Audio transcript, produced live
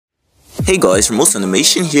Hey guys, Remote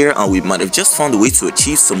Animation here, and we might have just found a way to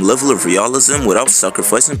achieve some level of realism without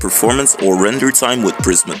sacrificing performance or render time with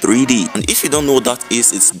Prisma 3D. And if you don't know what that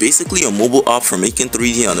is, it's basically a mobile app for making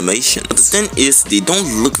 3D animation. But the thing is, they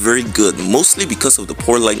don't look very good, mostly because of the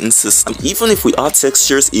poor lighting system. And even if we add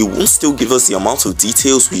textures, it won't still give us the amount of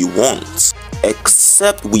details we want.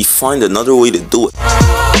 Except we find another way to do it.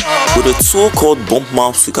 With a tool called bump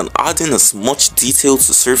maps, we can add in as much detail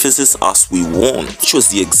to surfaces as we want, which was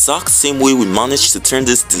the exact same way we managed to turn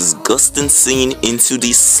this disgusting scene into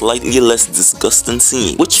the slightly less disgusting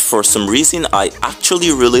scene, which for some reason I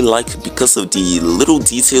actually really like because of the little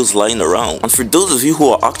details lying around. And for those of you who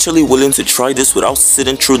are actually willing to try this without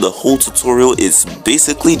sitting through the whole tutorial, it's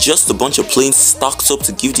basically just a bunch of planes stacked up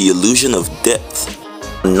to give the illusion of depth.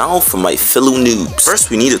 Now for my fellow noobs.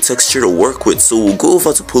 First we need a texture to work with, so we'll go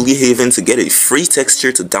over to Polyhaven to get a free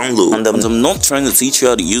texture to download. And I'm not trying to teach you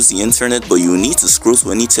how to use the internet, but you need to scroll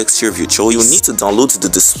to any texture of your choice. You'll need to download the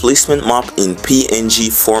displacement map in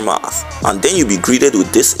PNG format, and then you'll be greeted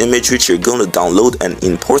with this image which you're going to download and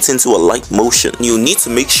import into a light motion. You'll need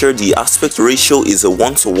to make sure the aspect ratio is a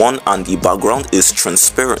 1:1 and the background is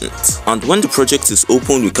transparent. And when the project is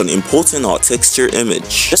open, we can import in our texture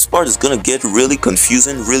image. This part is going to get really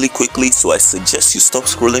confusing really quickly, so I suggest you stop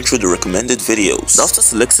scrolling through the recommended videos. After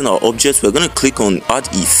selecting our object, we're going to click on add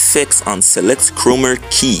effects and select chroma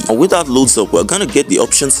key, and with that loads up, we're going to get the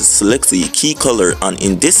option to select the key color, and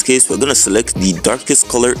in this case we're going to select the darkest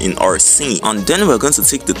color in our scene. And then we're going to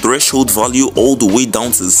take the threshold value all the way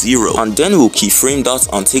down to 0, and then we'll keyframe that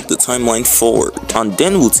and take the timeline forward, and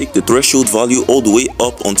then we'll take the threshold value all the way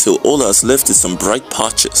up until all that's left is some bright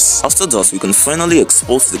patches. After that, we can finally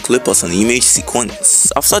export the clip as an image sequence.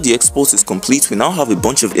 After the export is complete, we now have a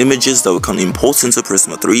bunch of images that we can import into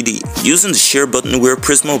Prisma 3D. Using the share button where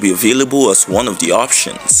Prisma will be available as one of the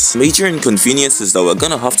options. Major inconvenience is that we're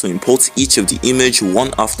gonna have to import each of the image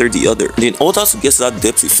one after the other. And in order to get that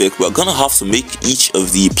depth effect, we're gonna have to make each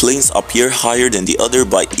of the planes appear higher than the other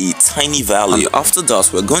by a tiny value. And after that,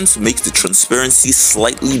 we're going to make the transparency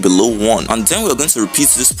slightly below 1. And then we're going to repeat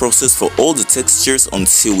this process for all the textures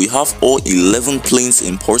until we have all 11 planes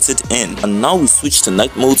imported in. And now we switch to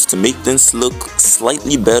night mode to make things look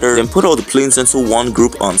slightly better, then put all the planes into one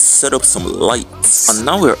group and set up some lights. And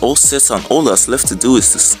now we're all set, and all that's left to do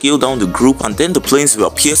is to scale down the group, and then the planes will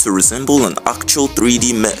appear to resemble an actual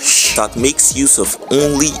 3D mesh that makes use of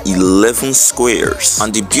only 11 squares.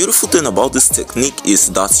 And the beautiful thing about this technique is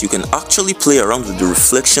that you can actually play around with the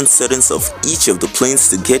reflection settings of each of the planes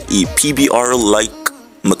to get a PBR-like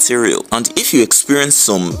material. And if you experience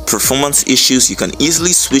some performance issues, you can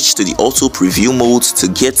easily switch to the auto preview mode to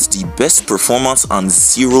get the best performance and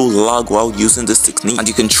zero lag while using this technique. And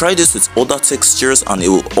you can try this with other textures and it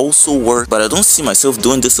will also work, but I don't see myself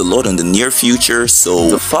doing this a lot in the near future, so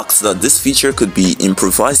the fact that this feature could be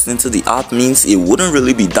improvised into the app means it wouldn't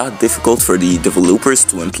really be that difficult for the developers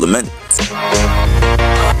to implement.